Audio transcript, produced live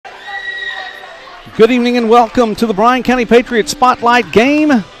Good evening and welcome to the Bryan County Patriot Spotlight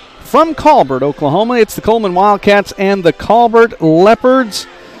game from Colbert, Oklahoma. It's the Coleman Wildcats and the Colbert Leopards.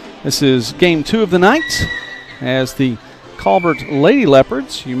 This is game 2 of the night as the Colbert Lady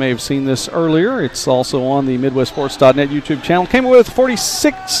Leopards. You may have seen this earlier. It's also on the MidwestSports.net YouTube channel. Came away with a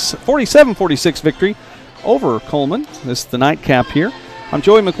 47-46 victory over Coleman. This is the nightcap here. I'm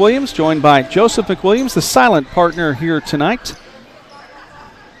Joey McWilliams, joined by Joseph McWilliams, the silent partner here tonight.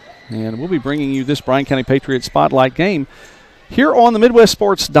 And we'll be bringing you this Bryan County Patriot Spotlight game here on the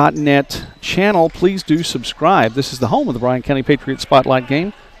MidwestSports.net channel. Please do subscribe. This is the home of the Bryan County Patriot Spotlight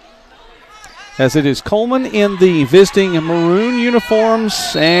game, as it is Coleman in the visiting maroon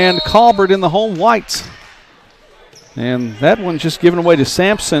uniforms and Colbert in the home whites. And that one just given away to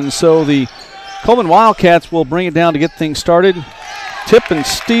Sampson, so the Coleman Wildcats will bring it down to get things started. Tip and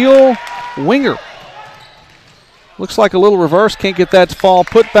steal, winger. Looks like a little reverse, can't get that to fall.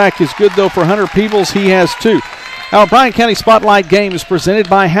 Putback is good though for Hunter Peebles, he has 2. Our Bryan County Spotlight game is presented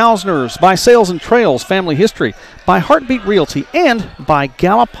by Hausner's, by Sales and Trails Family History, by Heartbeat Realty, and by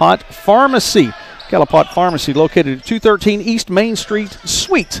Galopot Pharmacy. Galopot Pharmacy located at 213 East Main Street,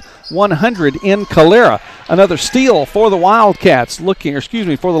 Suite 100 in Calera. Another steal for the Wildcats, for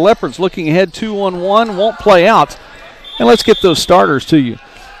the Leopards looking ahead 2-on-1, won't play out. And let's get those starters to you.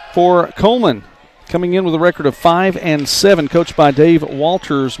 For Coleman, coming in with a record of 5-7, coached by Dave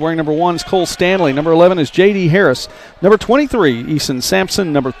Walters. Wearing number 1 is Cole Stanley. Number 11 is J.D. Harris. Number 23, Eason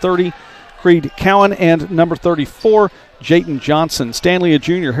Sampson. Number 30, Creed Cowan. And number 34, Jayton Johnson. Stanley a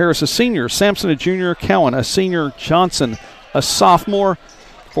junior, Harris a senior, Sampson a junior, Cowan a senior, Johnson a sophomore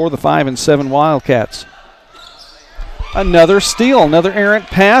for the 5-7 Wildcats. Another steal, another errant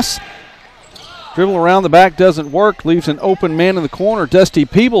pass. Dribble around the back doesn't work. Leaves an open man in the corner. Dusty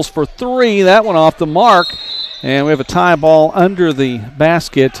Peebles for 3. That one off the mark. And we have a tie ball under the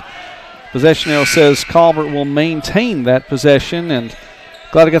basket. Possession arrow says Colbert will maintain that possession. And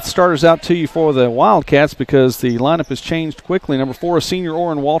glad I got the starters out to you for the Wildcats because the lineup has changed quickly. Number 4, a senior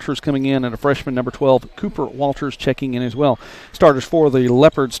Orrin Walters coming in, and a freshman, number 12, Cooper Walters checking in as well. Starters for the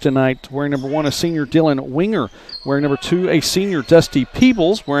Leopards tonight. Wearing number 1, a senior Dylan Winger. Wearing number 2, a senior Dusty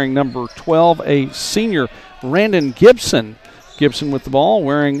Peebles. Wearing number 12, a senior Randon Gibson. Gibson with the ball.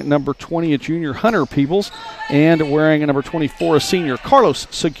 Wearing number 20, a junior Hunter Peebles. And wearing number 24, a senior Carlos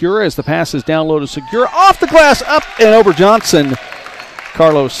Segura, as the pass is down low to Segura. Off the glass, up and over Johnson.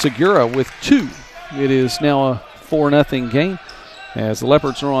 Carlos Segura with 2. It is now a 4-0 game as the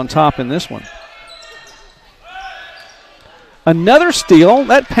Leopards are on top in this one. Another steal.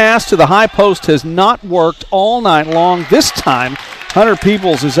 That pass to the high post has not worked all night long. This time, Hunter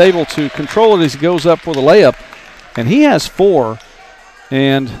Peebles is able to control it as he goes up for the layup, and he has 4.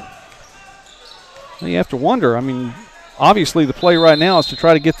 And you have to wonder, obviously the play right now is to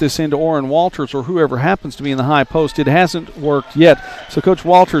try to get this into Orrin Walters or whoever happens to be in the high post. It hasn't worked yet. So Coach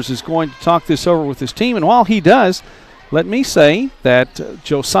Walters is going to talk this over with his team. And while he does, let me say that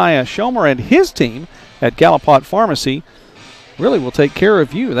Josiah Schomer and his team at Galopot Pharmacy really will take care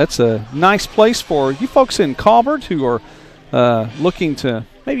of you. That's a nice place for you folks in Colbert who are looking to,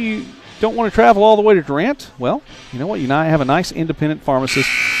 maybe you don't want to travel all the way to Durant. Well, you know what? You now have a nice independent pharmacist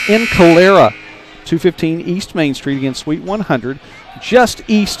in Calera. 215 East Main Street against Suite 100, just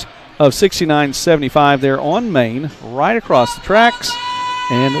east of 6975 there on Main, right across the tracks.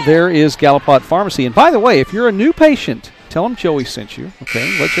 And there is Galopot Pharmacy. And by the way, if you're a new patient, tell them Joey sent you,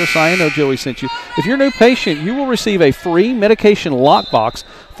 okay? Let Josiah know Joey sent you. If you're a new patient, you will receive a free medication lockbox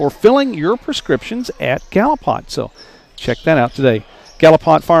for filling your prescriptions at Galopot. So check that out today.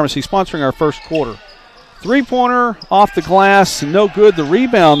 Galopot Pharmacy sponsoring our first quarter. 3-pointer off the glass, no good. The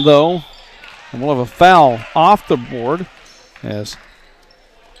rebound, though. And we'll have a foul off the board as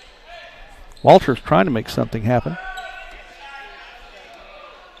Walter's trying to make something happen.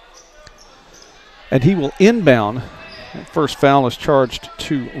 And he will inbound. That first foul is charged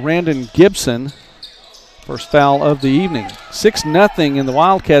to Randon Gibson. First foul of the evening. 6-0, and the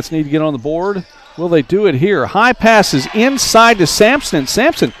Wildcats need to get on the board. Will they do it here? High passes inside to Sampson. And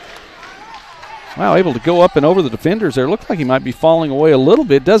Sampson, wow, able to go up and over the defenders there. Looks like he might be falling away a little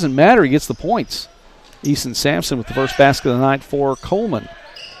bit. Doesn't matter. He gets the points. Eason Sampson with the first basket of the night for Coleman.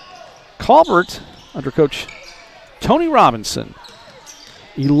 Colbert, under Coach Tony Robinson,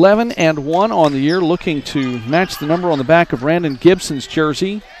 11-1 on the year, looking to match the number on the back of Randon Gibson's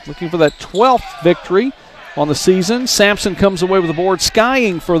jersey. Looking for that 12th victory on the season. Sampson comes away with the board,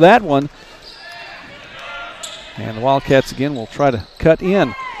 skying for that one. And the Wildcats again will try to cut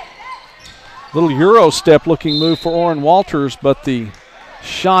in. Little Euro step looking move for Orrin Walters, but the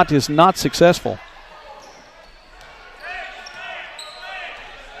shot is not successful.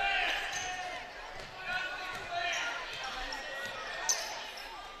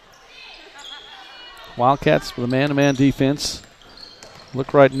 Wildcats with a man-to-man defense.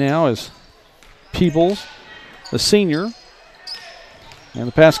 Look right now as Peebles, the senior. And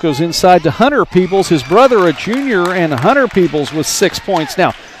the pass goes inside to Hunter Peebles, his brother, a junior, and Hunter Peebles with 6 points.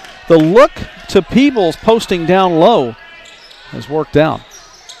 Now, the look to Peebles posting down low has worked out.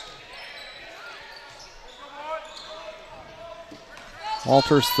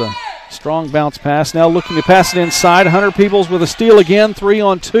 Walters, the strong bounce pass. Now looking to pass it inside. Hunter Peebles with a steal again.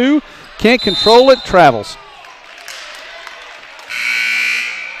 3-on-2. Can't control it. Travels.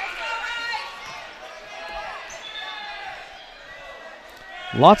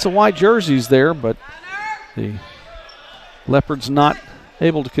 Lots of white jerseys there, but the Leopards not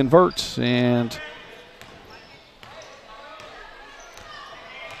able to convert. And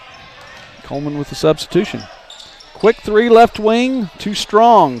Coleman with the substitution. Quick three, left wing, too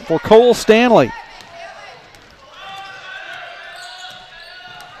strong for Cole Stanley.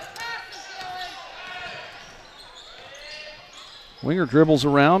 Winger dribbles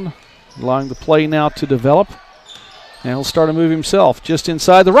around, allowing the play now to develop. And he'll start a move himself, just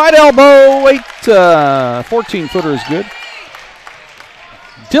inside the right elbow. 14-footer is good.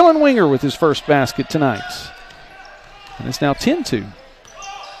 Dylan Winger with his first basket tonight. And it's now 10-2.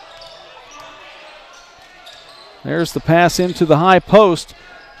 There's the pass into the high post,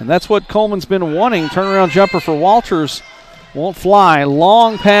 and that's what Coleman's been wanting. Turnaround jumper for Walters won't fly.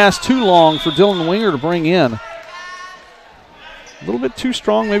 Long pass, too long for Dylan Winger to bring in. A little bit too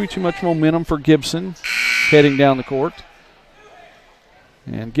strong, maybe too much momentum for Gibson heading down the court.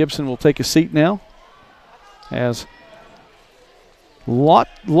 And Gibson will take a seat now as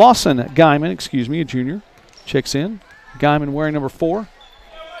Lawson Guyman, a junior, checks in. Guyman wearing number 4.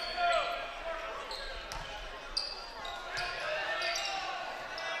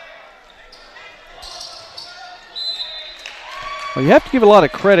 Well, you have to give a lot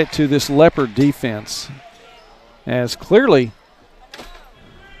of credit to this Leopard defense, as clearly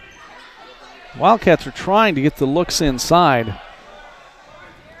Wildcats are trying to get the looks inside.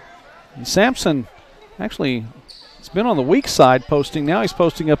 And Sampson actually has been on the weak side posting. Now he's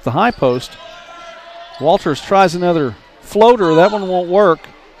posting up the high post. Walters tries another floater. That one won't work.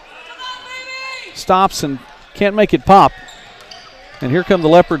 Stops and can't make it pop. And here come the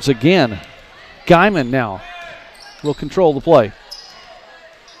Leopards again. Guyman now will control the play.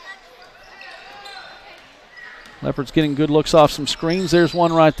 Leopards getting good looks off some screens. There's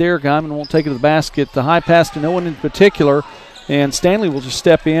one right there. Guyman won't take it to the basket. The high pass to no one in particular. And Stanley will just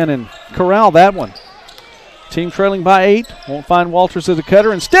step in and corral that one. Team trailing by 8. Won't find Walters as a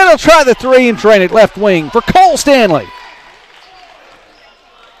cutter. Instead, he'll try the 3 and drain it left wing for Cole Stanley.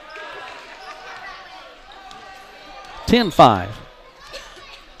 (10-5).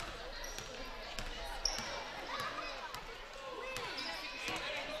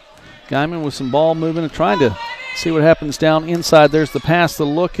 Guyman with some ball movement and trying to see what happens down inside. There's the pass. The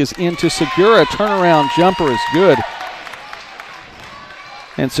look is into Segura. Turnaround jumper is good.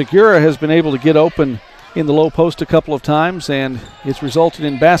 And Segura has been able to get open in the low post a couple of times, and it's resulted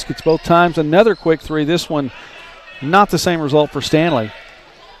in baskets both times. Another quick 3. This one, not the same result for Stanley.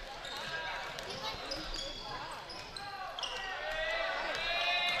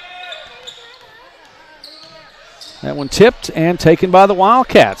 That one tipped and taken by the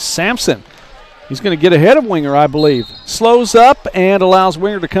Wildcats. Sampson, he's going to get ahead of Winger, I believe. Slows up and allows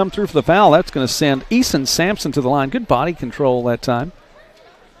Winger to come through for the foul. That's going to send Eason Sampson to the line. Good body control that time.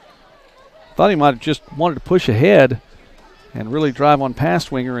 Thought he might have just wanted to push ahead and really drive on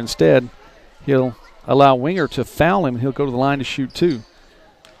past Winger. Instead, he'll allow Winger to foul him, and he'll go to the line to shoot 2.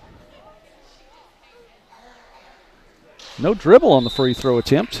 No dribble on the free throw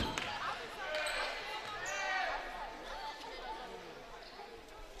attempt.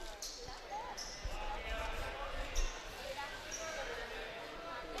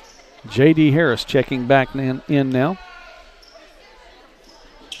 J.D. Harris checking back in now.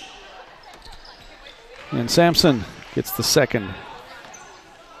 And Sampson gets the second.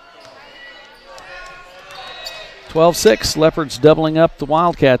 12-6, Leopards doubling up the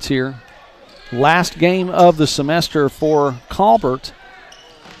Wildcats here. Last game of the semester for Colbert.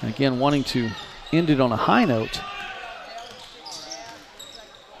 Again, wanting to end it on a high note.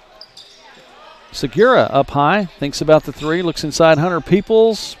 Segura up high, thinks about the 3, looks inside Hunter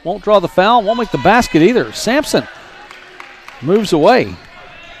Peebles, won't draw the foul, won't make the basket either. Sampson moves away.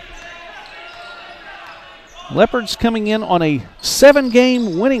 Leopards coming in on a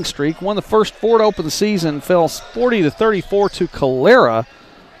 7-game winning streak, won the first 4 to open the season, fell 40-34 to Calera,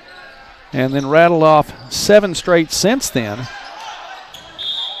 and then rattled off 7 straight since then.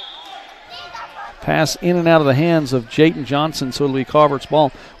 Pass in and out of the hands of Jayton Johnson, so it'll be Colbert's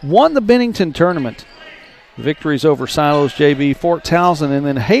ball. Won the Bennington tournament Victories over Silos JV, Fort Townsend, and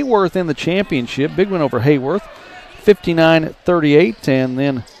then Hayworth in the championship. Big win over Hayworth, 59-38, and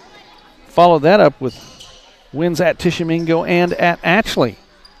then followed that up with wins at Tishomingo and at Ashley.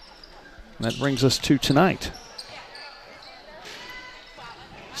 And that brings us to tonight.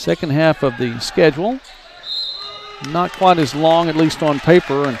 Second half of the schedule, not quite as long, at least on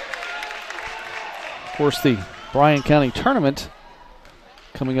paper, and of course the Bryan County tournament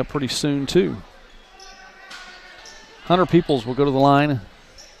coming up pretty soon too. Hunter Peoples will go to the line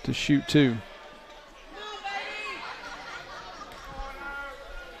to shoot two.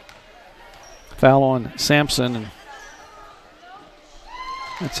 Foul on Sampson, and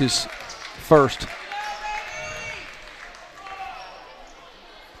that's his first.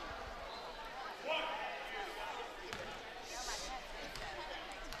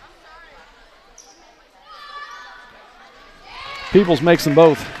 Peoples makes them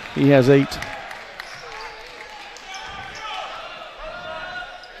both. He has 8.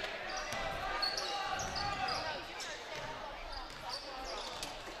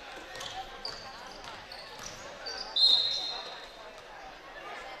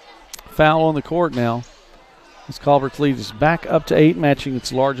 Foul on the court now, as Colbert's lead is back up to 8, matching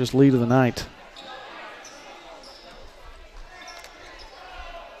its largest lead of the night.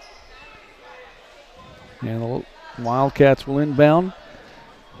 And the Wildcats will inbound.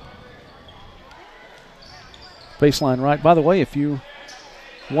 Baseline right. By the way, if you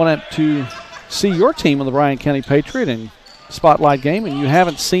want to see your team on the Bryan County Patriot and Spotlight game and you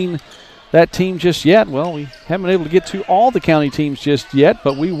haven't seen that team just yet, well, we haven't been able to get to all the county teams just yet,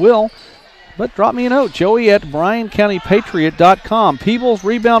 but we will. But drop me a note, Joey at BryanCountyPatriot.com. Peebles,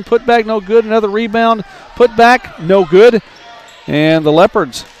 rebound, putback, no good. Another rebound, putback, no good. And the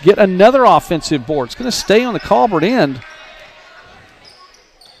Leopards get another offensive board. It's going to stay on the Colbert end.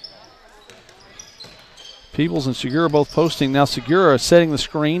 Peebles and Segura both posting. Now Segura setting the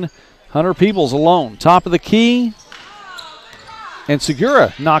screen. Hunter Peebles alone. Top of the key. And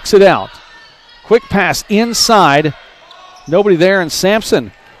Segura knocks it out. Quick pass inside. Nobody there, and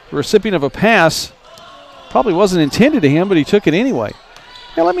Sampson, the recipient of a pass, probably wasn't intended to him, but he took it anyway.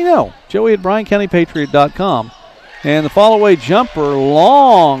 Yeah, let me know. Joey at BryanCountyPatriot.com. And the fall-away jumper,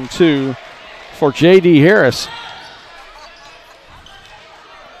 long two for J.D. Harris.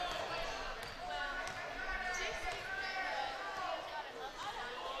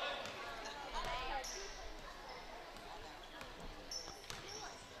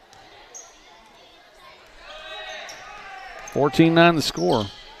 $14-9 the score.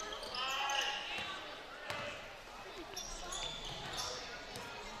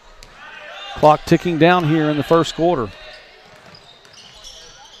 Clock ticking down here in the first quarter.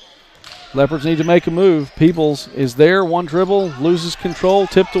 Leopards need to make a move. Peebles is there. One dribble, loses control,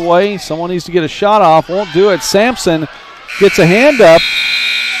 tipped away. Someone needs to get a shot off. Won't do it. Sampson gets a hand up.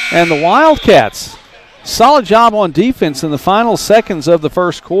 And the Wildcats, solid job on defense in the final seconds of the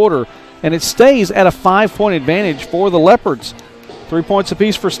first quarter. And it stays at a 5-point advantage for the Leopards. 3 points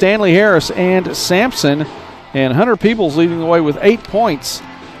apiece for Stanley Harris and Sampson. And Hunter Peebles leading the way with 8 points.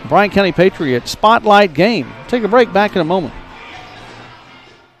 Bryan County Patriot Spotlight game. Take a break, back in a moment.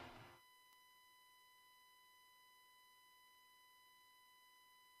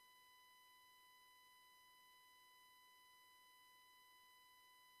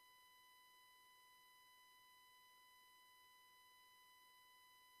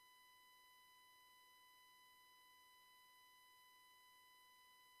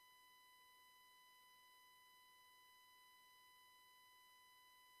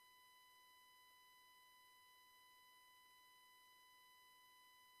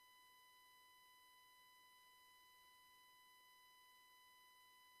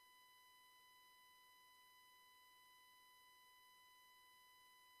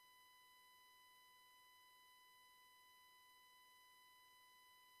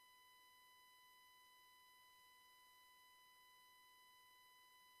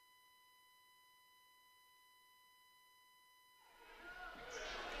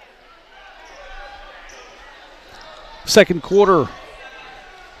 Second quarter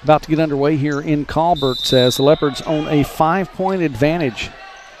about to get underway here in Colbert as the Leopards own a 5-point advantage.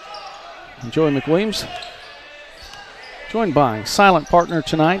 Joey McWilliams, joined by silent partner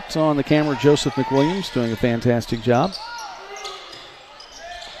tonight on the camera, Joseph McWilliams, doing a fantastic job.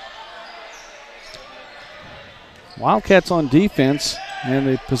 Wildcats on defense, and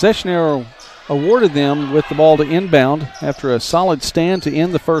the possession arrow awarded them with the ball to inbound after a solid stand to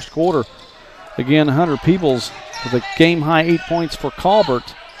end the first quarter. Again, Hunter Peebles with a game-high 8 points for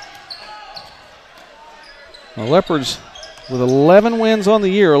Colbert. The Leopards with 11 wins on the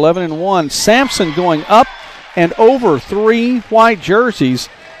year, 11-1. Sampson going up and over 3 white jerseys.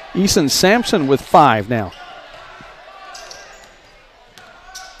 Eason Sampson with 5 now.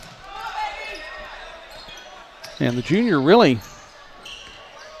 And the junior really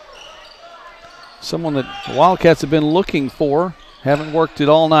someone that the Wildcats have been looking for. Haven't worked it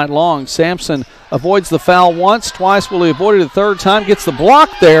all night long. Sampson avoids the foul once, twice. Will he avoid it a third time? Gets the block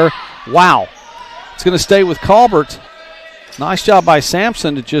there. Wow. It's going to stay with Colbert. Nice job by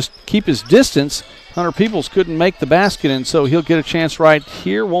Sampson to just keep his distance. Hunter Peoples couldn't make the basket, and so he'll get a chance right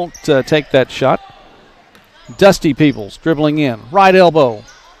here. Won't take that shot. Dusty Peoples dribbling in. Right elbow.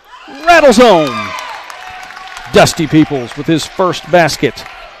 Rattles home. Dusty Peoples with his first basket.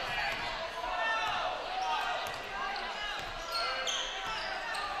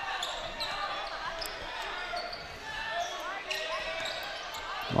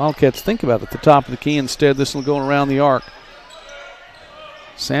 Wildcats think about it at the top of the key. Instead, this will go around the arc.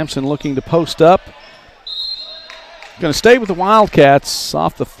 Sampson looking to post up. Going to stay with the Wildcats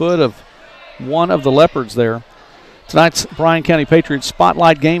off the foot of one of the Leopards there. Tonight's Bryan County Patriots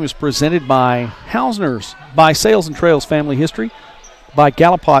Spotlight game is presented by Hausner's, by Sales and Trails Family History, by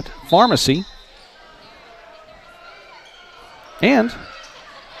Gallipot Pharmacy, and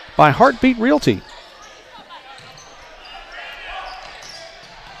by Heartbeat Realty.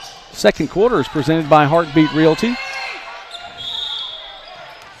 Second quarter is presented by Heartbeat Realty.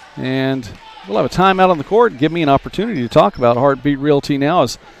 And we'll have a timeout on the court. Give me an opportunity to talk about Heartbeat Realty now,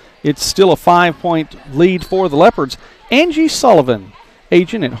 as it's still a 5-point lead for the Leopards. Angie Sullivan,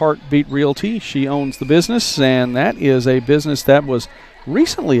 agent at Heartbeat Realty. She owns the business, and that is a business that was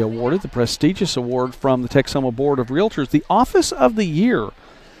recently awarded the prestigious award from the Texoma Board of Realtors, the Office of the Year.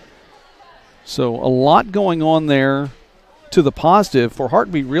 So a lot going on there to the positive for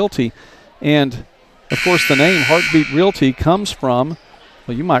Heartbeat Realty. And, of course, the name Heartbeat Realty comes from,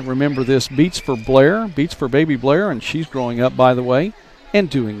 well, you might remember this, Beats for Blair, Beats for Baby Blair, and she's growing up, by the way, and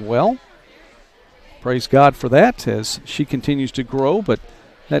doing well. Praise God for that as she continues to grow. But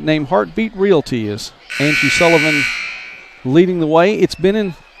that name Heartbeat Realty is Angie Sullivan leading the way. It's been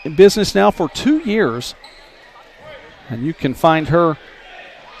in business now for 2 years, and you can find her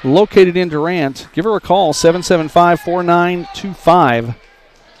located in Durant. Give her a call, 775-4925.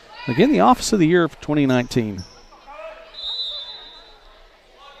 Again, the Office of the Year of 2019.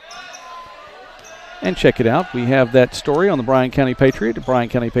 And check it out. We have that story on the Bryan County Patriot at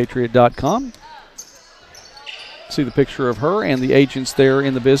bryancountypatriot.com. See the picture of her and the agents there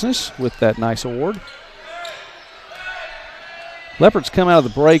in the business with that nice award. Leopards come out of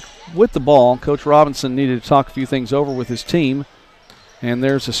the break with the ball. Coach Robinson needed to talk a few things over with his team. And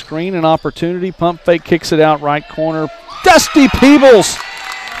there's a screen and opportunity. Pump fake kicks it out right corner. Dusty Peebles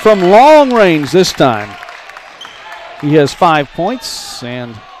from long range this time. He has 5 points,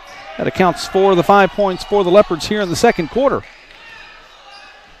 and that accounts for the 5 points for the Leopards here in the second quarter.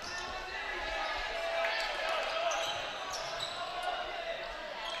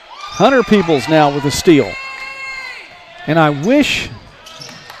 Hunter Peoples now with a steal. And I wish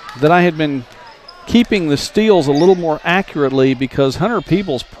that I had been keeping the steals a little more accurately, because Hunter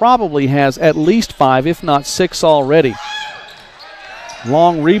Peoples probably has at least 5, if not 6 already.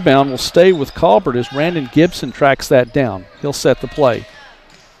 Long rebound will stay with Colbert as Randon Gibson tracks that down. He'll set the play.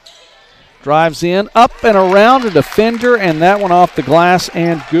 Drives in, up and around a defender, and that one off the glass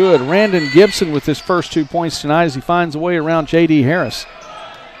and good. Randon Gibson with his first 2 points tonight as he finds a way around J.D. Harris.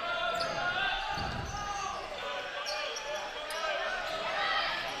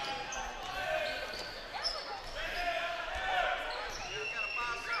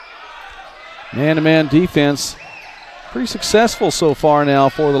 Man-to-man defense, pretty successful so far now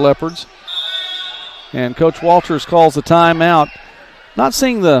for the Leopards. And Coach Walters calls the timeout. Not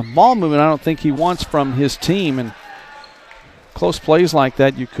seeing the ball movement I don't think he wants from his team. And close plays like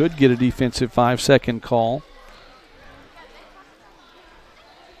that, you could get a defensive 5-second call.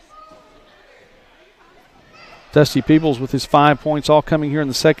 Dusty Peebles with his 5 points, all coming here in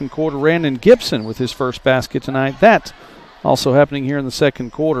the second quarter. Randon Gibson with his first basket tonight. That also happening here in the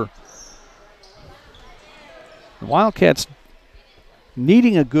second quarter. The Wildcats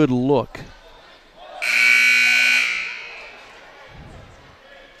needing a good look.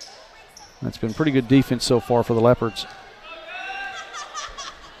 That's been pretty good defense so far for the Leopards.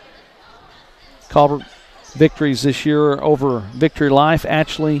 Colbert victories this year over Victory Life.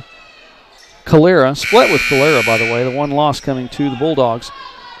 Actually, Calera, split with Calera, by the way. The one loss coming to the Bulldogs.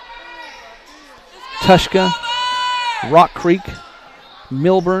 Tushka, Rock Creek,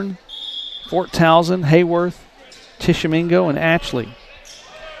 Milburn, Fort Townsend, Hayworth, Tishomingo, and Ashley.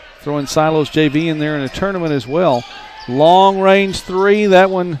 Throwing Silos JV in there in a tournament as well. Long range three, that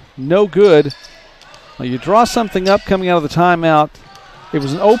one no good. Well, you draw something up coming out of the timeout. It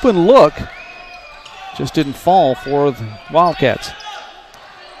was an open look. Just didn't fall for the Wildcats.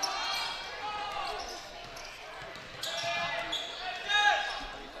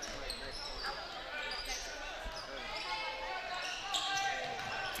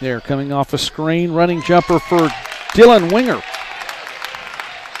 They're coming off a screen, running jumper for Dylan Winger.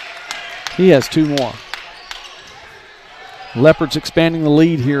 He has 2 more. Leopards expanding the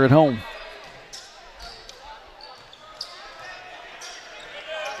lead here at home.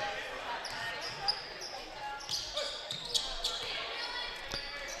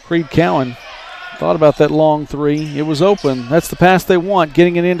 Creed Cowan thought about that long 3. It was open. That's the pass they want,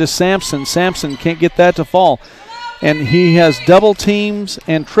 getting it into Sampson. Sampson can't get that to fall. And he has double teams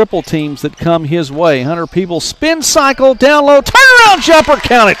and triple teams that come his way. Hunter Peebles spin cycle, down low, turnaround jumper,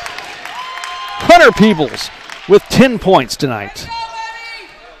 count it. Hunter Peebles with 10 points tonight.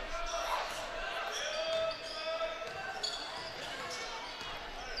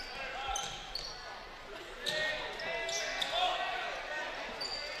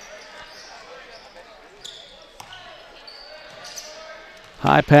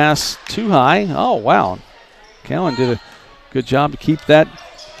 High pass, too high. Oh, wow. Cowan did a good job to keep that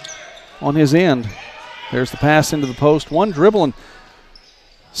on his end. There's the pass into the post. One dribble, and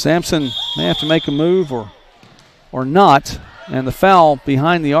Sampson may have to make a move or not. And the foul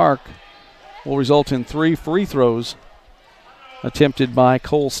behind the arc will result in 3 free throws attempted by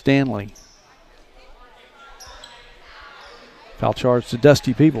Cole Stanley. Foul charge to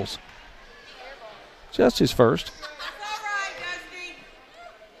Dusty Peebles. Just his first.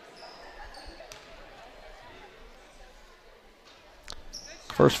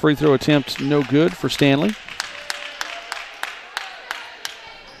 First free throw attempt, no good for Stanley.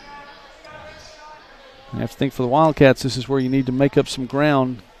 You have to think for the Wildcats, this is where you need to make up some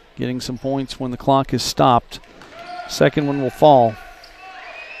ground, getting some points when the clock is stopped. Second one will fall.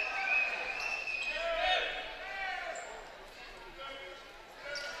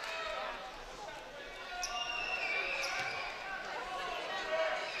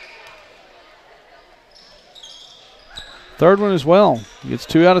 Third one as well. Gets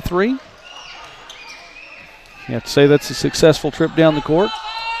 2 out of 3. You have to say that's a successful trip down the court.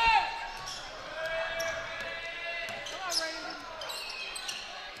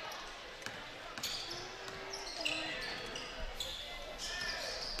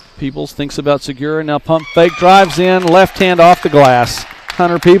 Peebles thinks about Segura. Now pump fake, drives in, left hand off the glass.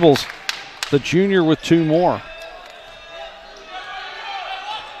 Hunter Peebles, the junior, with 2 more.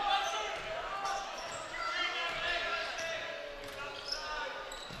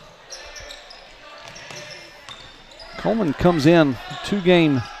 Coleman comes in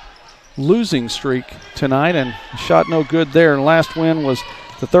 2-game losing streak tonight and shot no good there. Last win was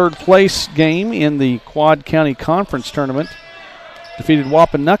the 3rd place game in the Quad County Conference Tournament. Defeated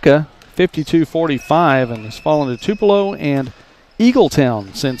Wapanucka 52-45 and has fallen to Tupelo and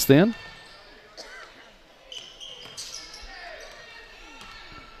Eagletown since then.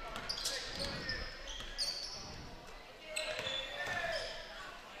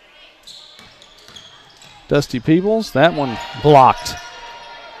 Dusty Peebles, that one blocked.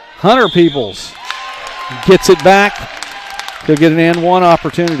 Hunter Peebles gets it back. He'll get an and-one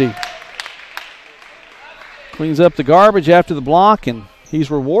opportunity. Cleans up the garbage after the block, and he's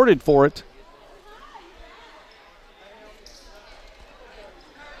rewarded for it.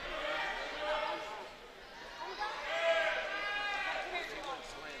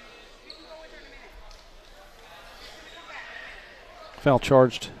 Foul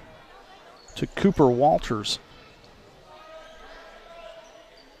charged to Cooper Walters.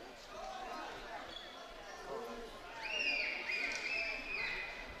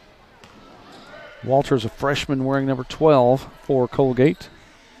 Walters, a freshman, wearing number 12 for Colgate.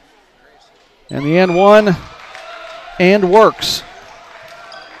 And the and one, and works.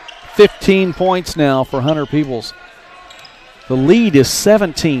 15 points now for Hunter Peebles. The lead is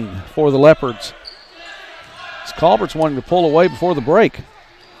 17 for the Leopards. As Colbert's wanting to pull away before the break.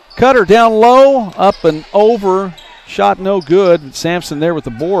 Cutter down low, up and over. Shot no good. Sampson there with the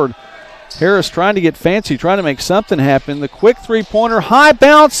board. Harris trying to get fancy, trying to make something happen. The quick 3-pointer, high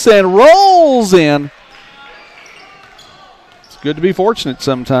bounce, and rolls in. It's good to be fortunate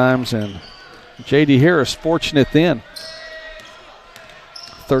sometimes, and J.D. Harris fortunate then.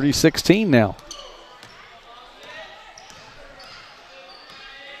 30-16 now.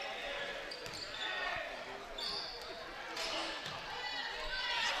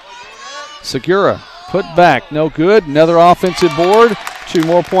 Segura put back, no good. Another offensive board. 2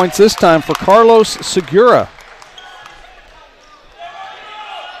 more points this time for Carlos Segura.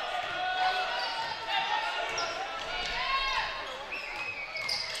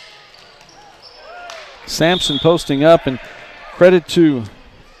 Sampson posting up, and credit to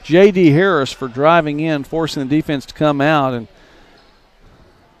J.D. Harris for driving in, forcing the defense to come out, and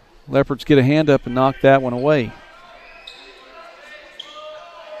Leopards get a hand up and knock that one away.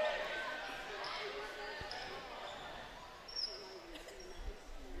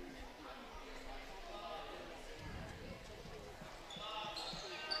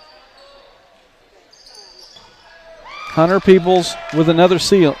 Hunter Peebles with another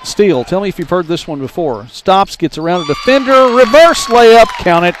steal. Tell me if you've heard this one before. Stops, gets around a defender, reverse layup,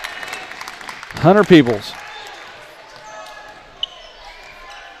 count it. Hunter Peebles.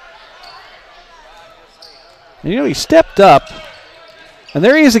 And he stepped up, and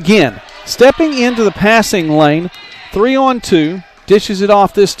there he is again, stepping into the passing lane. 3-on-2, dishes it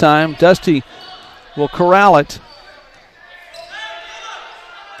off this time. Dusty will corral it.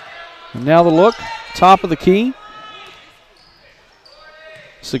 And now the look, top of the key.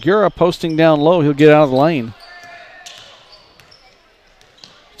 Segura posting down low. He'll get out of the lane.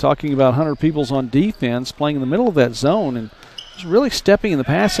 Talking about Hunter Peebles on defense, playing in the middle of that zone and just really stepping in the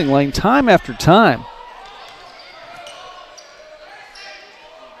passing lane time after time.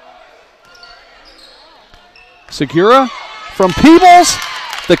 Segura from Peebles.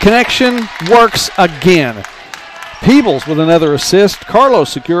 The connection works again. Peebles with another assist.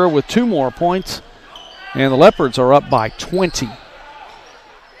 Carlos Segura with 2 more points. And the Leopards are up by 20.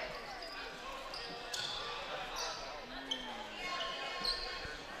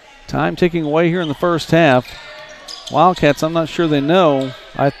 Time ticking away here in the first half. Wildcats, I'm not sure they know.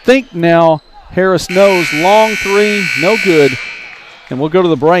 I think now Harris knows. Long 3, no good. And we'll go to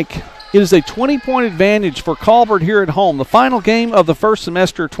the break. It is a 20-point advantage for Colbert here at home. The final game of the first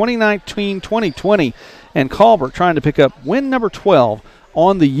semester 2019-2020. And Colbert trying to pick up win number 12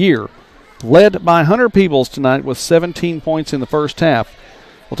 on the year. Led by Hunter Peebles tonight with 17 points in the first half.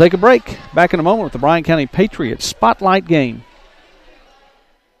 We'll take a break. Back in a moment with the Bryan County Patriot Spotlight Game.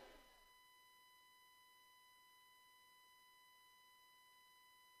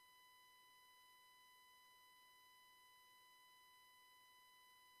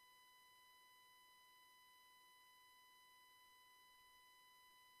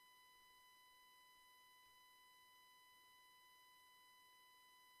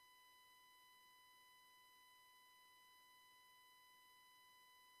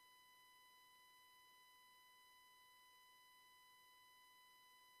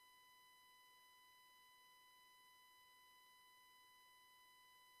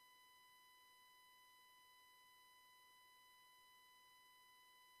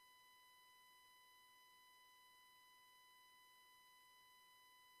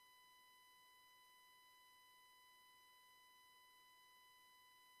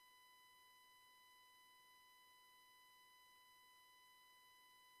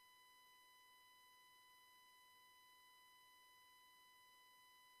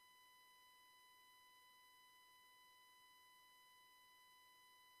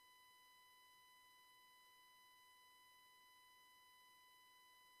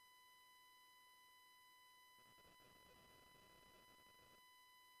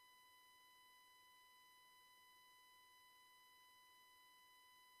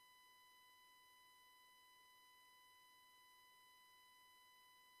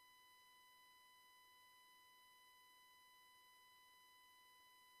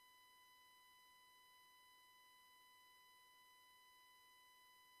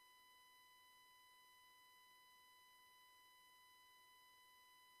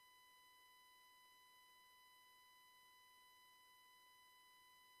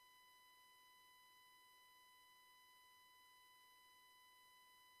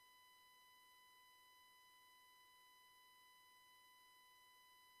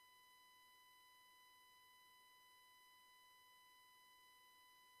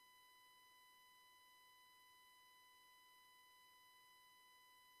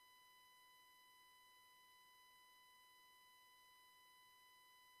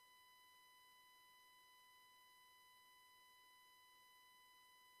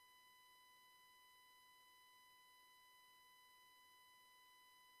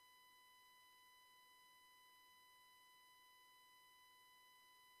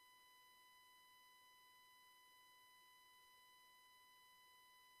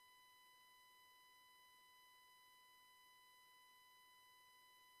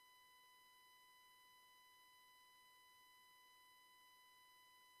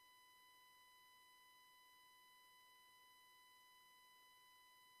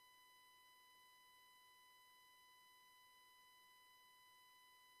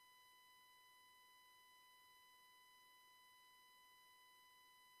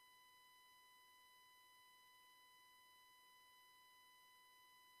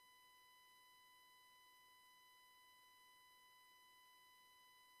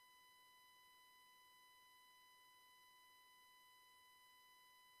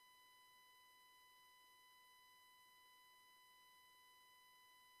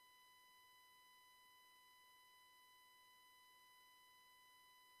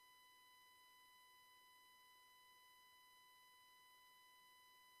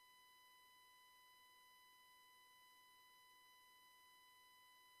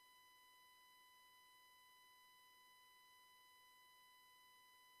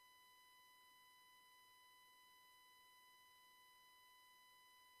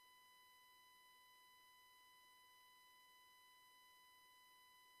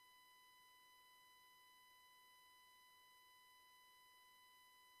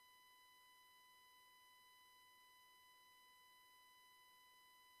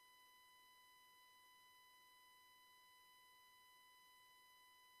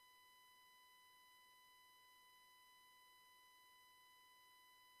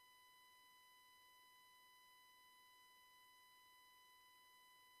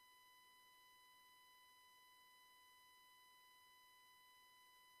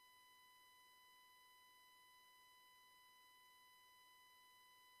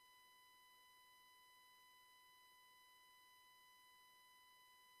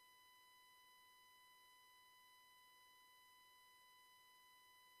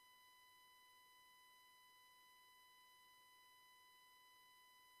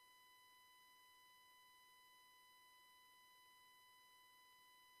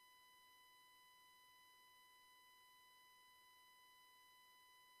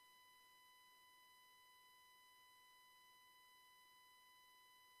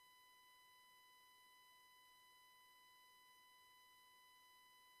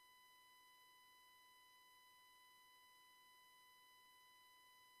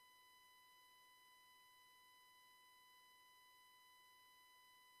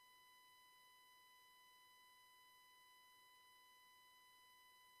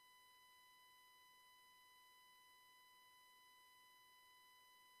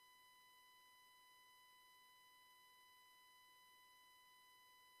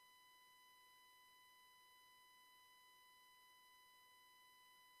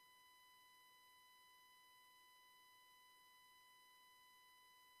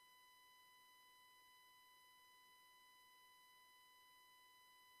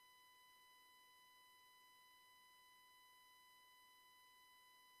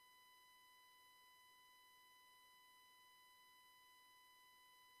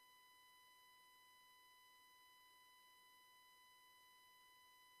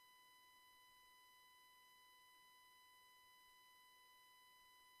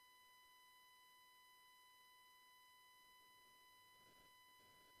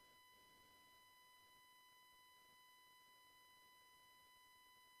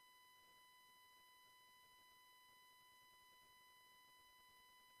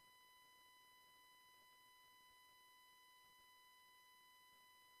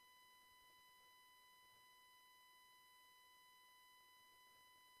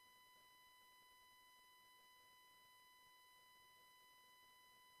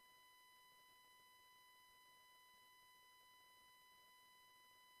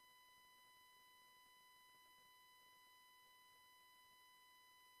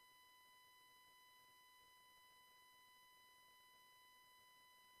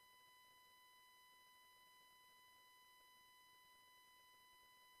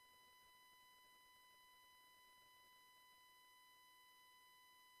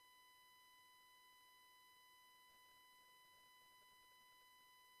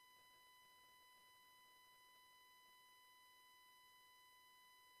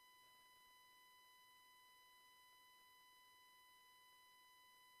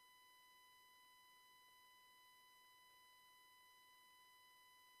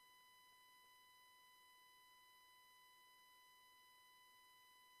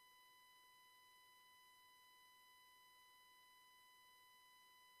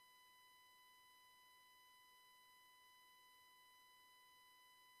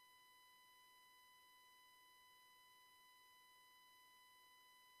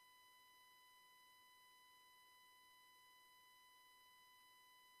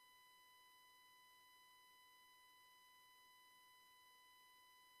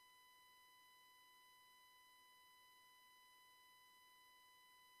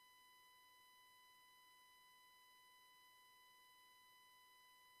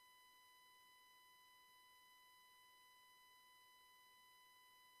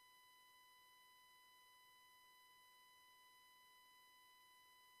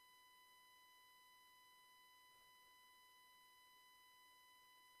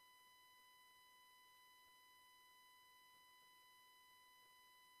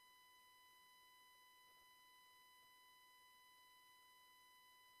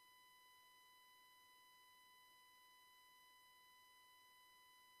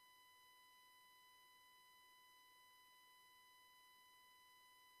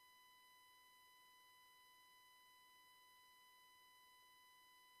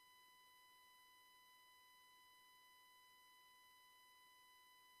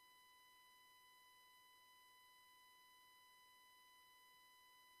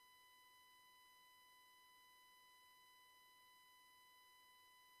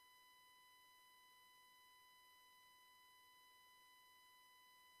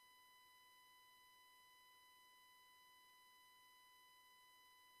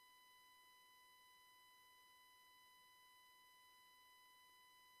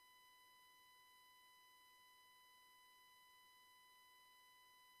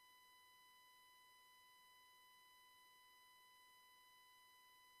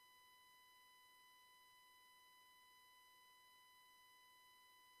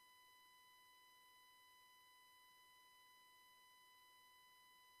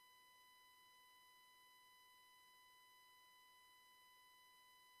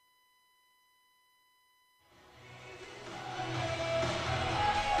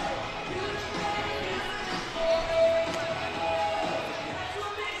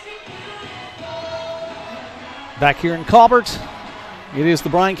 Back here in Colbert, it is the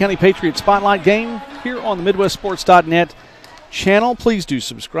Bryan County Patriot Spotlight game here on the MidwestSports.net channel. Please do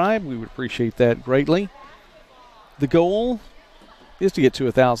subscribe. We would appreciate that greatly. The goal is to get to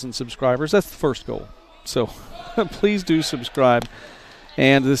 1,000 subscribers. That's the first goal. So please do subscribe.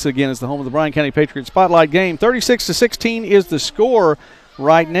 And this, again, is the home of the Bryan County Patriot Spotlight game. 36-16 is the score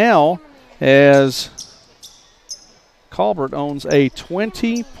right now as Colbert owns a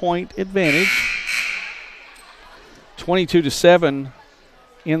 20-point advantage. 22-7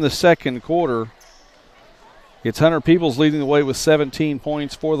 in the second quarter. It's Hunter Peoples leading the way with 17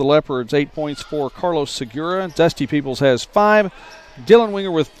 points for the Leopards, 8 points for Carlos Segura. Dusty Peoples has 5. Dylan Winger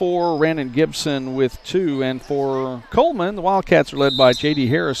with 4, Randon Gibson with 2. And for Coleman, the Wildcats are led by J.D.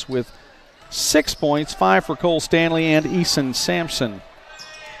 Harris with 6 points, 5 for Cole Stanley and Eason Sampson.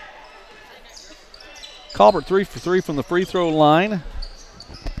 Colbert 3 for 3 from the free throw line.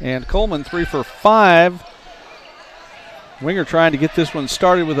 And Coleman 3 for 5. Winger trying to get this one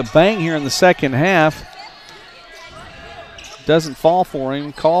started with a bang here in the second half. Doesn't fall for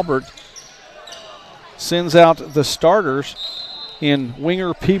him. Colbert sends out the starters in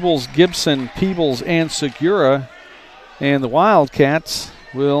Winger, Peebles, Gibson, Peebles, and Segura. And the Wildcats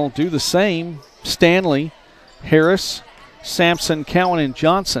will do the same. Stanley, Harris, Sampson, Cowan, and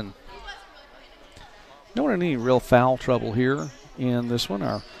Johnson. No one in any real foul trouble here in this one.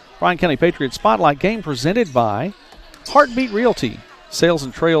 Our Bryan County Patriot Spotlight game presented by Heartbeat Realty, Sales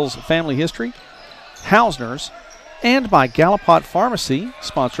and Trails Family History, Hausner's, and by Gallipot Pharmacy,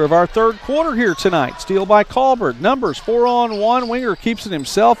 sponsor of our third quarter here tonight. Steal by Colbert. Numbers 4-on-1. Winger keeps it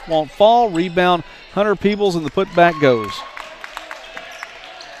himself, won't fall. Rebound, Hunter Peebles, and the putback goes.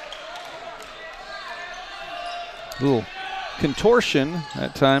 Little contortion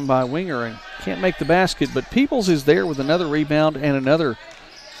that time by Winger and can't make the basket, but Peebles is there with another rebound and another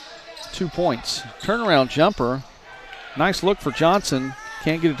 2 points. Turnaround jumper. Nice look for Johnson.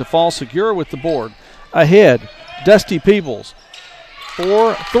 Can't get it to fall. Segura with the board. Ahead, Dusty Peebles.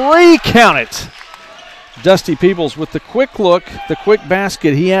 4-3, count it. Dusty Peebles with the quick look, the quick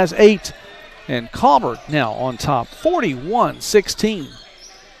basket. He has 8. And Colbert now on top, 41-16.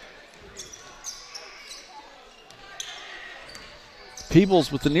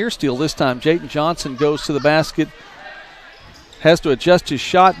 Peebles with the near steal this time. Jayden Johnson goes to the basket. Has to adjust his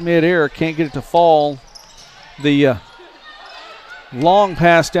shot midair. Can't get it to fall. The long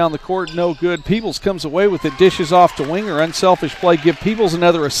pass down the court, no good. Peebles comes away with it, dishes off to Winger. Unselfish play, give Peebles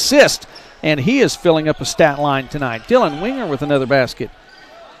another assist, and he is filling up a stat line tonight. Dylan Winger with another basket.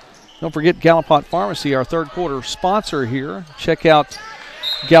 Don't forget Gallipot Pharmacy, our third quarter sponsor here. Check out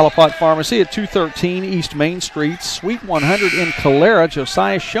Gallipot Pharmacy at 213 East Main Street, Suite 100 in Calera.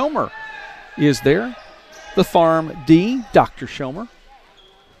 Josiah Schomer is there. The Farm D, Dr. Schomer.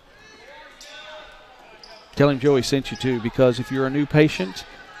 Tell him Joey sent you too, because if you're a new patient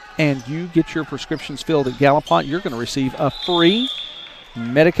and you get your prescriptions filled at Gallipot, you're going to receive a free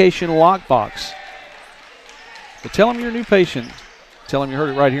medication lockbox. But tell him you're a new patient. Tell him you heard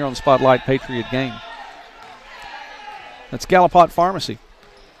it right here on the Spotlight Patriot game. That's Gallipot Pharmacy.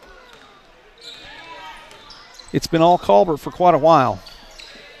 It's been all Colbert for quite a while.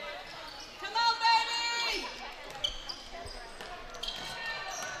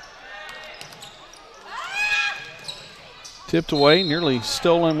 Tipped away, nearly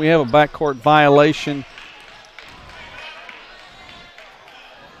stolen. We have a backcourt violation.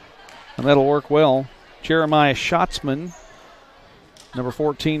 And that'll work well. Jeremiah Schatzman, number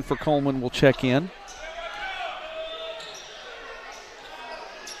 14 for Coleman, will check in.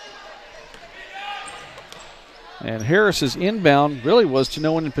 And Harris's inbound really was to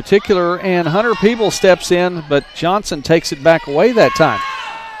no one in particular, and Hunter Peebles steps in, but Johnson takes it back away that time.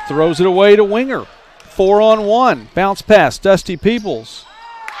 Throws it away to Winger. 4-on-1, bounce pass, Dusty Peebles.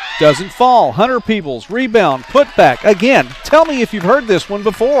 Doesn't fall. Hunter Peebles, rebound, putback. Again, tell me if you've heard this one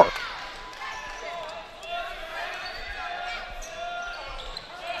before.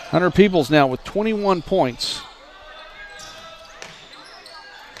 Hunter Peebles now with 21 points.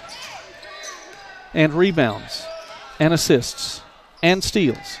 And rebounds, and assists, and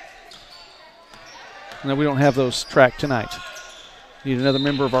steals. No, we don't have those tracked tonight. Need another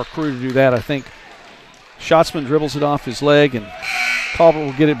member of our crew to do that, I think. Schatzman dribbles it off his leg, and Colbert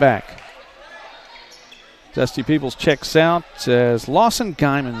will get it back. Dusty Peebles checks out as Lawson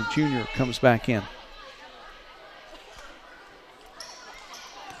Guyman Jr. comes back in.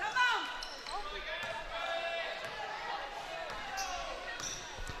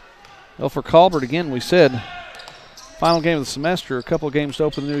 Well, for Colbert, again, we said final game of the semester, a couple of games to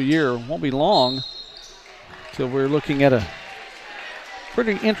open the new year. Won't be long till we're looking at a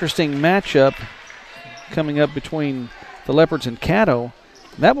pretty interesting matchup coming up between the Leopards and Caddo.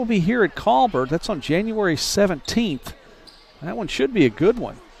 That will be here at Colbert. That's on January 17th. That one should be a good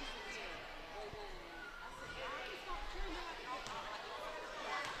one.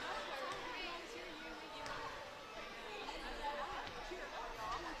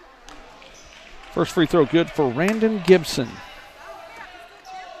 First free throw good for Randon Gibson.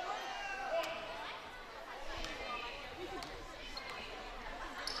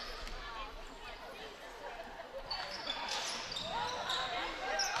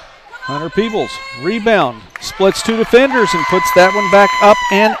 Hunter Peebles, rebound, splits two defenders and puts that one back up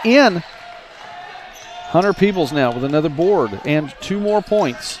and in. Hunter Peebles now with another board and 2 more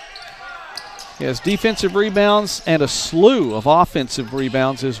points. He has defensive rebounds and a slew of offensive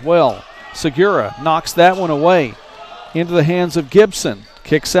rebounds as well. Segura knocks that one away into the hands of Gibson.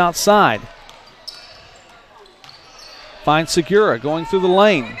 Kicks outside. Finds Segura going through the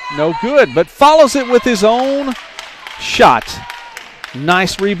lane. No good, but follows it with his own shot.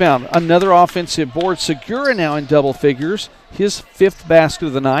 Nice rebound. Another offensive board. Segura now in double figures. His 5th basket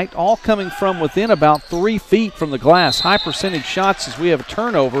of the night, all coming from within about 3 feet from the glass. High percentage shots as we have a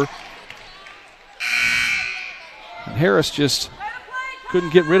turnover. And Harris just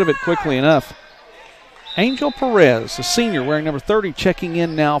couldn't get rid of it quickly enough. Angel Perez, a senior wearing number 30, checking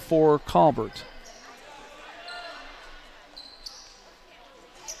in now for Colbert.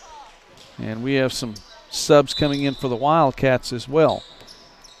 And we have some subs coming in for the Wildcats as well.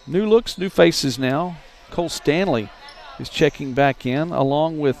 New looks, new faces now. Cole Stanley is checking back in,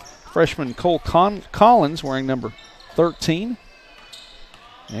 along with freshman Cole Collins wearing number 13.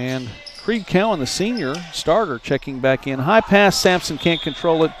 And Creed Cowan, the senior starter, checking back in. High pass, Sampson can't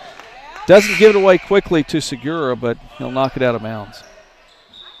control it. Doesn't give it away quickly to Segura, but he'll knock it out of bounds.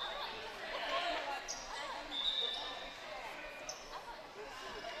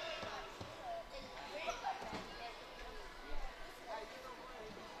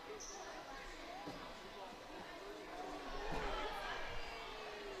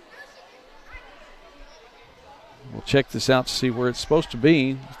 We'll check this out to see where it's supposed to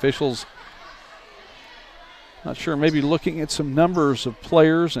be. Officials, not sure, maybe looking at some numbers of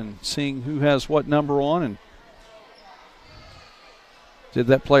players and seeing who has what number on. And did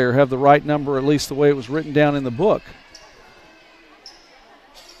that player have the right number, at least the way it was written down in the book?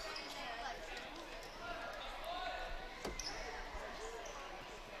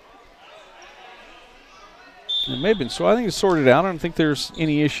 It may have been, so I think it's sorted out. I don't think there's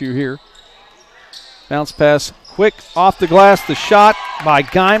any issue here. Bounce pass, quick off the glass. The shot by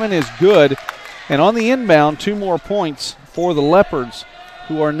Guyman is good. And on the inbound, 2 more points for the Leopards,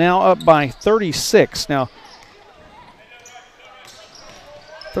 who are now up by 36. Now,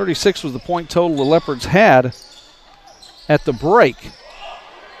 36 was the point total the Leopards had at the break.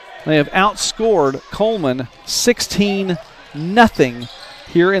 They have outscored Coleman 16-0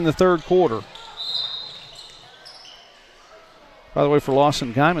 here in the 3rd quarter. By the way, for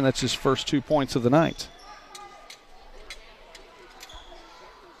Lawson Guyman, that's his first 2 points of the night.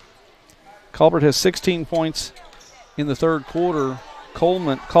 Colbert has 16 points in the 3rd quarter.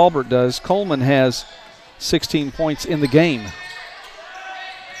 Colbert does. Coleman has 16 points in the game.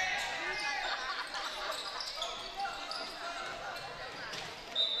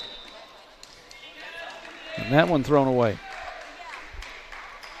 And that one thrown away.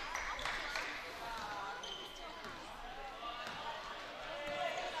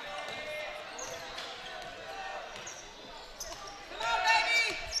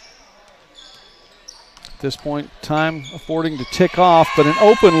 At this point, time affording to tick off, but an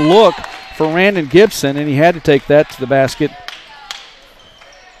open look for Randon Gibson, and he had to take that to the basket.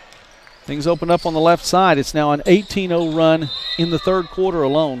 Things open up on the left side. It's now an 18-0 run in the 3rd quarter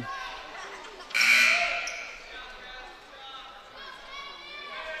alone.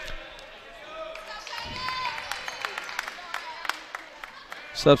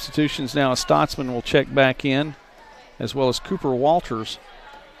 Substitutions now. Stotzman will check back in, as well as Cooper Walters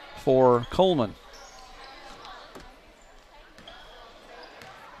for Coleman.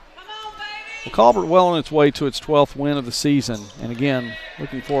 Well, Colbert well on its way to its 12th win of the season. And again,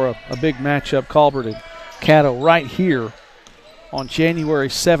 looking for a big matchup. Colbert and Caddo right here on January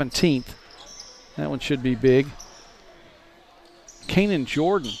 17th. That one should be big. Kanan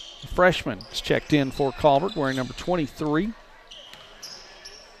Jordan, the freshman, is checked in for Colbert, wearing number 23.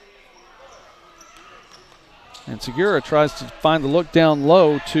 And Segura tries to find the look down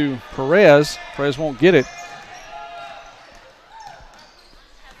low to Perez. Perez won't get it.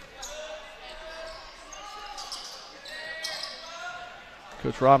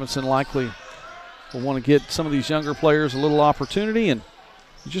 Coach Robinson likely will want to get some of these younger players a little opportunity, and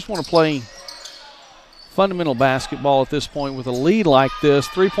you just want to play fundamental basketball at this point with a lead like this.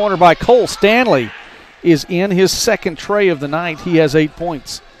 Three-pointer by Cole Stanley is in, his second tray of the night. He has 8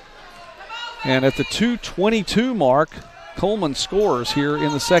 points. And at the 2:22 mark, Coleman scores here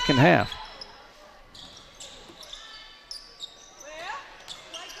in the second half.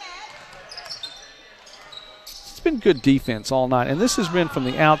 It's been good defense all night, and this has been from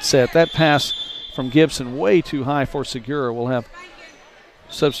the outset. That pass from Gibson way too high for Segura. We'll have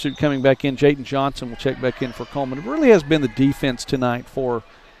substitute coming back in. Jayden Johnson will check back in for Coleman. It really has been the defense tonight for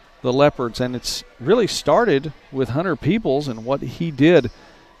the Leopards, and it's really started with Hunter Peebles and what he did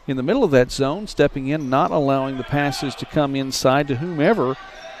in the middle of that zone, stepping in, not allowing the passes to come inside to whomever.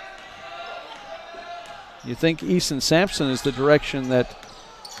 You think Easton Sampson is the direction that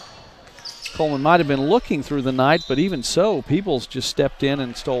Coleman might have been looking through the night, but even so, Peebles just stepped in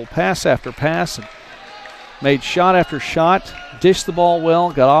and stole pass after pass and made shot after shot, dished the ball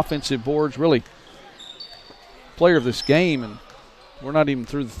well, got offensive boards, really player of this game, and we're not even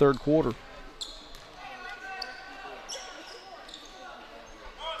through the third quarter.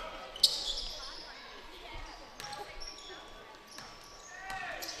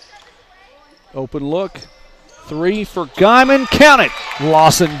 Open look. Three for Guyman. Count it.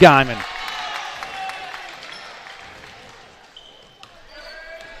 Lawson Guyman.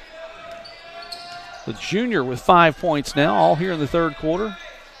 The junior with 5 points now, all here in the third quarter.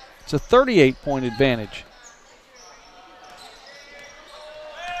 It's a 38-point advantage.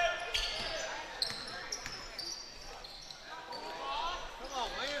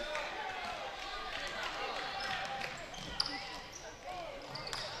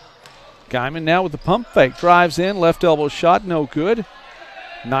 Guyman now with the pump fake. Drives in, left elbow shot, no good.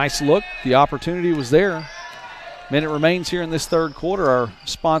 Nice look. The opportunity was there. Minute remains here in this third quarter. Our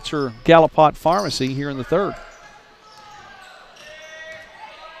sponsor, Gallipot Pharmacy, here in the third.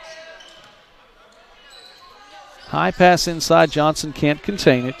 High pass inside. Johnson can't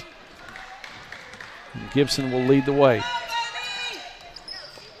contain it. And Gibson will lead the way.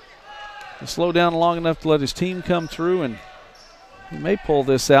 He'll slow down long enough to let his team come through, and he may pull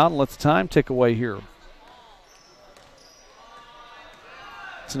this out and let the time tick away here.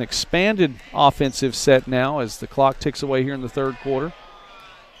 It's an expanded offensive set now as the clock ticks away here in the third quarter.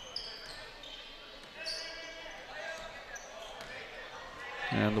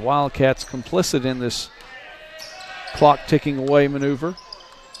 And the Wildcats complicit in this clock ticking away maneuver.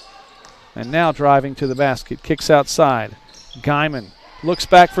 And now driving to the basket, kicks outside. Guyman looks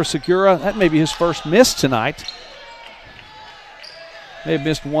back for Segura. That may be his first miss tonight. May have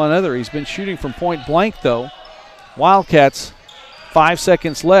missed one other. He's been shooting from point blank, though. Wildcats, 5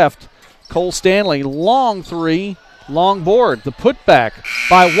 seconds left. Cole Stanley, long three, long board. The putback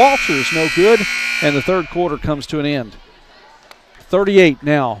by Walters, no good. And the third quarter comes to an end. 38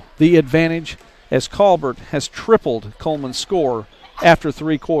 now, the advantage, as Colbert has tripled Coleman's score after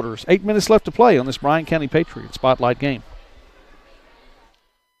 3 quarters. 8 minutes left to play on this Bryan County Patriot Spotlight game.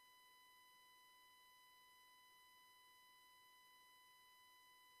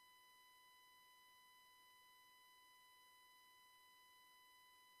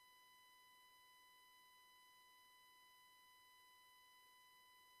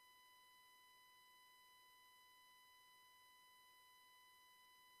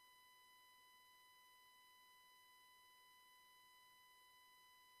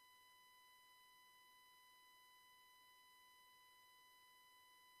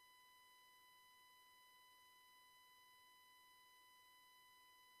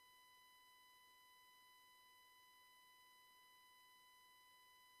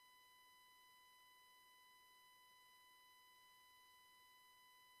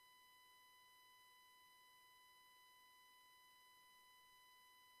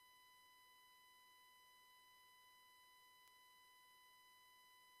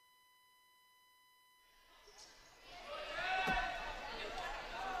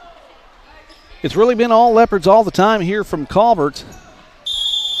 It's really been all Leopards all the time here from Colbert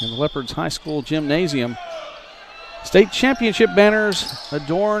in the Leopards High School Gymnasium. State championship banners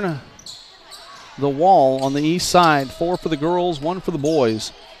adorn the wall on the east side. 4 for the girls, 1 for the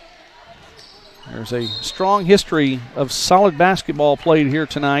boys. There's a strong history of solid basketball played here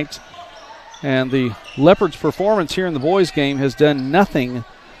tonight, and the Leopards' performance here in the boys' game has done nothing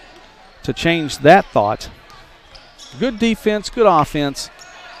to change that thought. Good defense, good offense.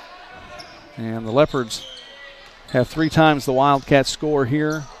 And the Leopards have 3 times the Wildcats score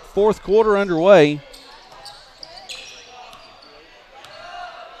here. Fourth quarter underway.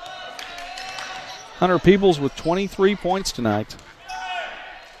 Hunter Peebles with 23 points tonight.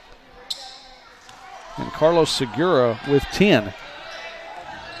 And Carlos Segura with 10.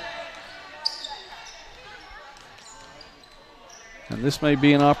 And this may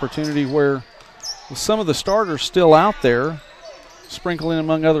be an opportunity where, with some of the starters still out there, sprinkling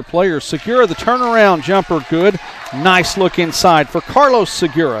among other players, Segura, the turnaround jumper, good. Nice look inside for Carlos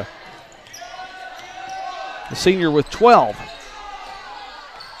Segura, the senior with 12.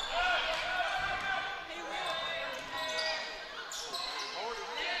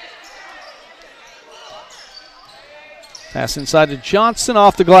 Pass inside to Johnson,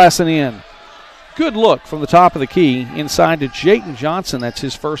 off the glass and in. Good look from the top of the key inside to Jayton Johnson. That's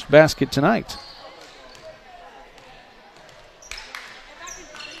his first basket tonight.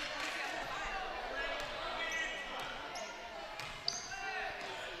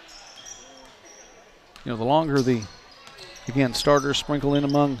 You know, the longer the, again, starters sprinkle in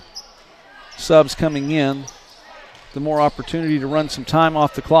among subs coming in, the more opportunity to run some time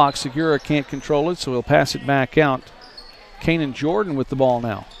off the clock. Segura can't control it, so he'll pass it back out. Kanan Jordan with the ball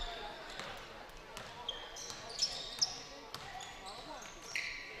now.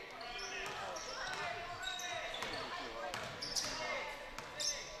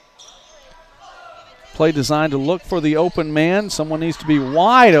 Play designed to look for the open man. Someone needs to be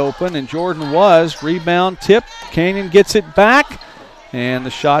wide open, and Jordan was. Rebound tip. Kanan gets it back, and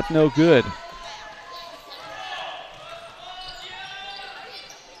the shot no good.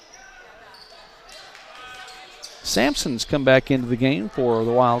 Sampson's come back into the game for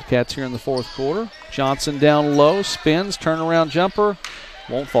the Wildcats here in the fourth quarter. Johnson down low, spins, turnaround jumper,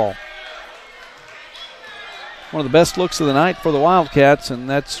 won't fall. One of the best looks of the night for the Wildcats, and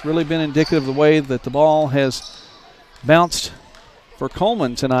that's really been indicative of the way that the ball has bounced for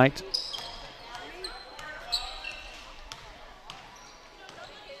Coleman tonight.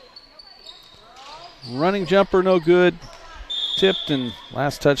 Running jumper, no good. Tipped, and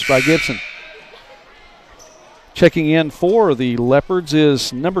last touch by Gibson. Checking in for the Leopards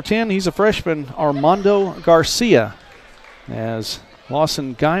is number 10. He's a freshman, Armando Garcia, as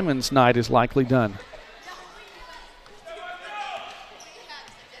Lawson Guyman's night is likely done.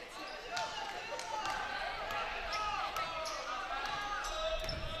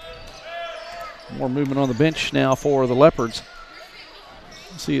 More movement on the bench now for the Leopards.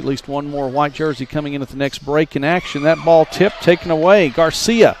 See at least one more white jersey coming in at the next break in action. That ball tipped, taken away.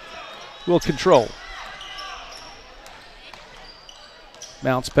 Garcia will control.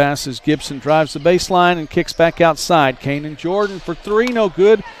 Bounce passes. Gibson drives the baseline and kicks back outside. Kanan Jordan for three, no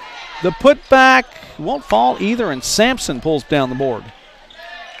good. The putback won't fall either, and Sampson pulls down the board.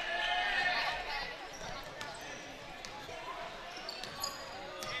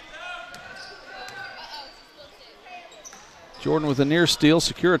 Jordan with a near steal.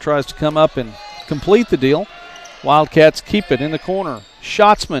 Segura tries to come up and complete the deal. Wildcats keep it in the corner.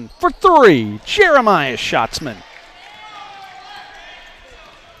 Schatzman for three. Jeremiah Schatzman.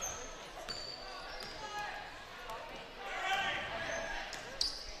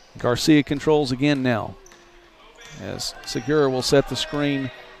 Garcia controls again now, as Segura will set the screen.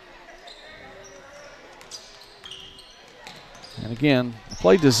 And again, a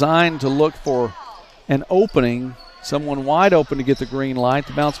play designed to look for an opening, someone wide open to get the green light.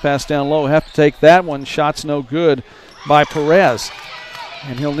 The bounce pass down low, have to take that one. Shot's no good by Perez.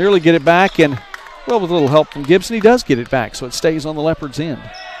 And he'll nearly get it back, and, well, with a little help from Gibson, he does get it back, so it stays on the Leopards' end.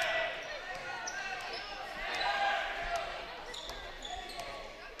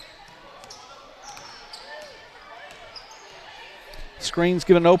 Screen's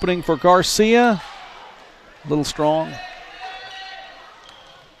given an opening for Garcia. A little strong.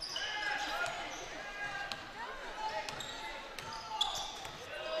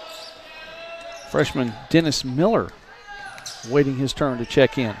 Freshman Dennis Miller waiting his turn to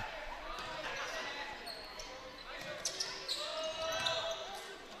check in.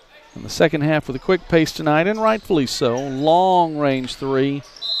 In the second half with a quick pace tonight, and rightfully so. Long range three.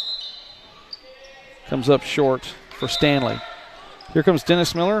 Comes up short for Stanley. Here comes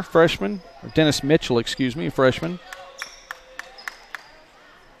Dennis Miller, freshman, or Dennis Mitchell, excuse me, freshman.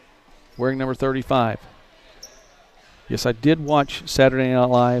 Wearing number 35. Yes, I did watch Saturday Night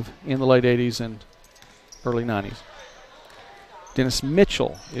Live in the late 80s and early 90s. Dennis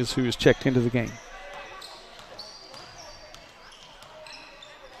Mitchell is who is checked into the game.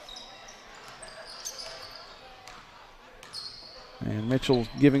 And Mitchell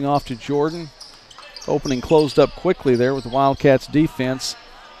giving off to Jordan. Opening closed up quickly there with the Wildcats defense.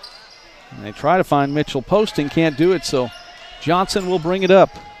 And they try to find Mitchell posting, can't do it, so Johnson will bring it up.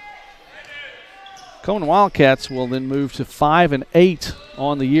 Coleman Wildcats will then move to 5-8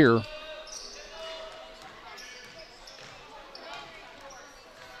 on the year.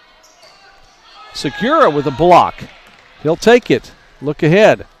 Segura with a block. He'll take it. Look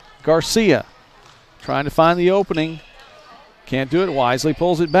ahead. Garcia trying to find the opening. Can't do it wisely,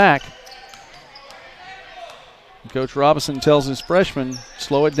 pulls it back. Coach Robinson tells his freshman,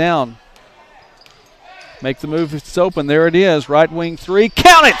 slow it down. Make the move if it's open. There it is. Right wing three.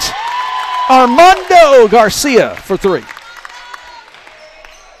 Count it! Armando Garcia for three.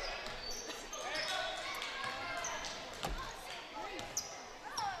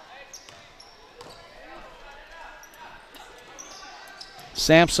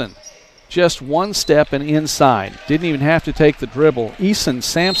 Sampson, just one step and inside. Didn't even have to take the dribble. Eason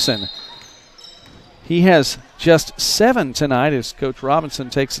Sampson, he has just 7 tonight as Coach Robinson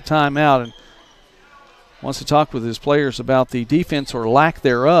takes a timeout and wants to talk with his players about the defense or lack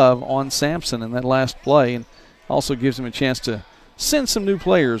thereof on Sampson in that last play, and also gives him a chance to send some new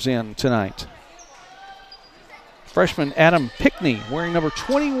players in tonight. Freshman Adam Pickney wearing number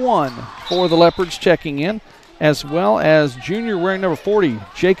 21 for the Leopards checking in, as well as junior wearing number 40,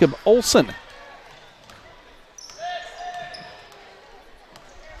 Jacob Olson.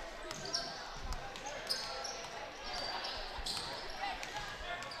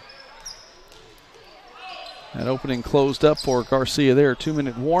 That opening closed up for Garcia there.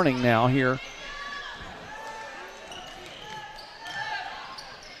 2-minute warning now here.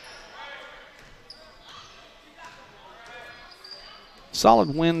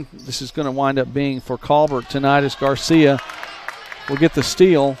 Solid win this is going to wind up being for Colbert tonight as Garcia will get the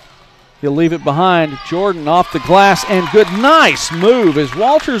steal. He'll leave it behind. Jordan off the glass, and good, nice move as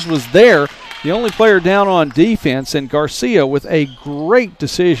Walters was there, the only player down on defense, and Garcia with a great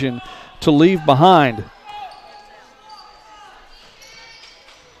decision to leave behind.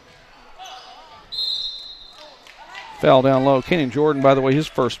 Foul down low. Kenyon Jordan, by the way, his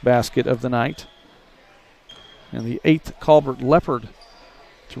first basket of the night. And the 8th Colbert Leopard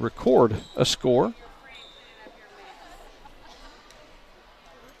to record a score.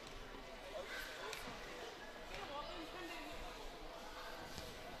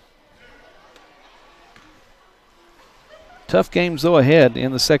 Tough games, though, ahead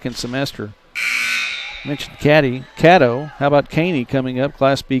in the second semester. Mentioned Caddo. How about Caney coming up?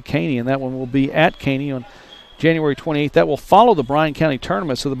 Class B Caney, and that one will be at Caney on January 28th. That will follow the Bryan County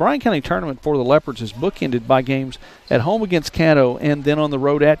tournament. So the Bryan County tournament for the Leopards is bookended by games at home against Caddo and then on the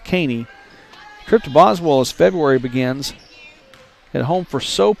road at Caney. Trip to Boswell as February begins. At home for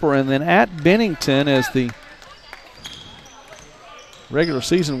Soper and then at Bennington as the regular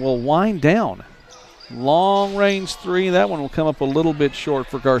season will wind down. Long range three. That one will come up a little bit short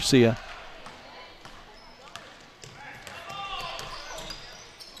for Garcia.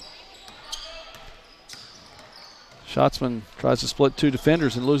 Schatzman tries to split 2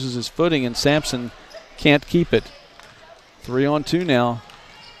 defenders and loses his footing, and Sampson can't keep it. 3-on-2 now.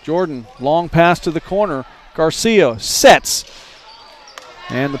 Jordan, long pass to the corner. Garcia sets.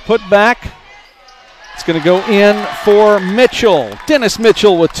 And the putback, it's going to go in for Mitchell. Dennis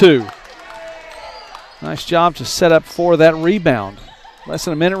Mitchell with 2. Nice job to set up for that rebound. Less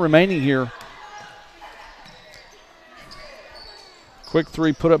than a minute remaining here. Quick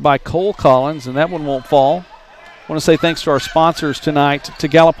 3 put up by Cole Collins, and that one won't fall. I want to say thanks to our sponsors tonight, to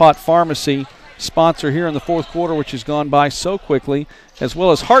Gallipotte Pharmacy, sponsor here in the fourth quarter, which has gone by so quickly, as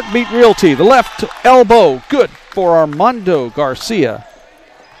well as Heartbeat Realty. The left elbow, good for Armando Garcia.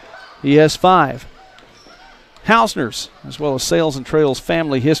 He has 5. Hausner's, as well as Sales and Trails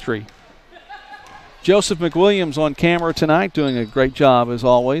Family History. Joseph McWilliams on camera tonight, doing a great job as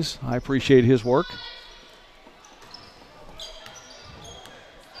always. I appreciate his work.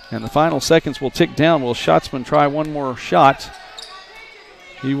 And the final seconds will tick down. Will Schatzman try one more shot?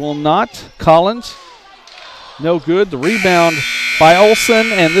 He will not. Collins, no good. The rebound by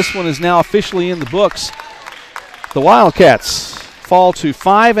Olson, and this one is now officially in the books. The Wildcats fall to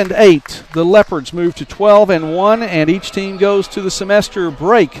 5-8. The Leopards move to 12-1, and each team goes to the semester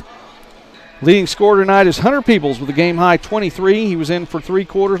break. Leading scorer tonight is Hunter Peebles with a game-high 23. He was in for 3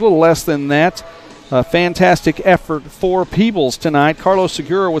 quarters, a little less than that. A fantastic effort for Peebles tonight. Carlos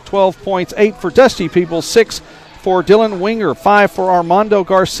Segura with 12 points, 8 for Dusty Peebles, 6 for Dylan Winger, 5 for Armando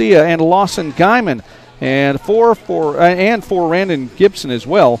Garcia and Lawson Guyman, and 4 for Randon Gibson as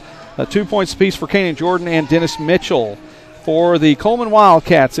well. 2 points apiece for Kenyon Jordan and Dennis Mitchell. For the Coleman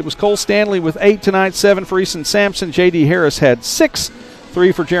Wildcats, it was Cole Stanley with 8 tonight, 7 for Eason Sampson. J.D. Harris had 6,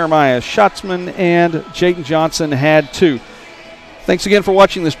 3 for Jeremiah Schatzman, and Jayden Johnson had 2. Thanks again for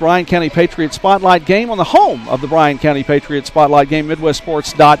watching this Bryan County Patriot Spotlight game on the home of the Bryan County Patriot Spotlight game,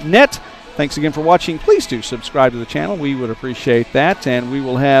 MidwestSports.net. Thanks again for watching. Please do subscribe to the channel. We would appreciate that, and we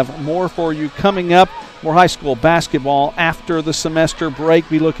will have more for you coming up. More high school basketball after the semester break.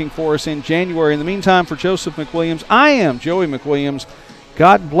 Be looking for us in January. In the meantime, for Joseph McWilliams, I am Joey McWilliams.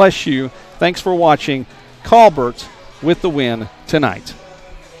 God bless you. Thanks for watching. Colbert with the win tonight.